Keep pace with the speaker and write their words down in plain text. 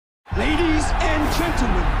Ladies and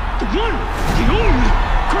gentlemen, the one, the only,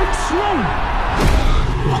 Kurt Sloan.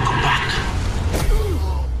 Welcome back.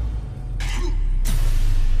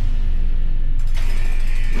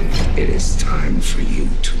 It is time for you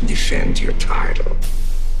to defend your title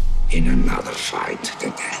in another fight to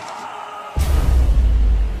the death.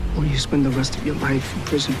 Or you spend the rest of your life in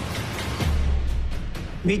prison.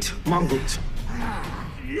 Meet Mongoose.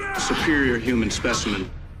 Superior human specimen.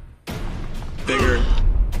 Bigger,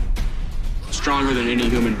 stronger than any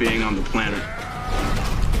human being on the planet.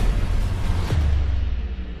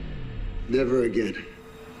 Never again.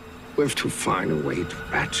 We have to find a way to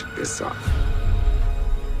patch this up.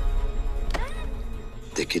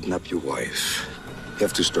 They kidnap your wife. You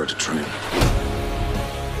have to start a train.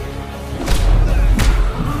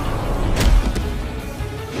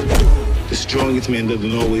 The strongest man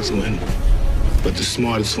doesn't always win, but the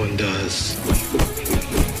smartest one does.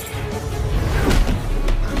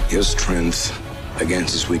 Your strength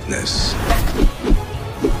against his weakness.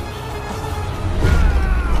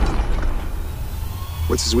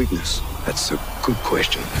 What's his weakness? That's a good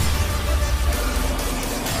question.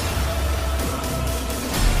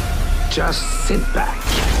 Just sit back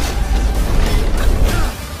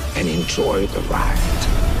and enjoy the ride.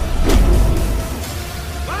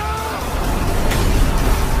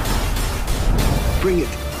 Bring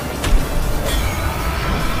it.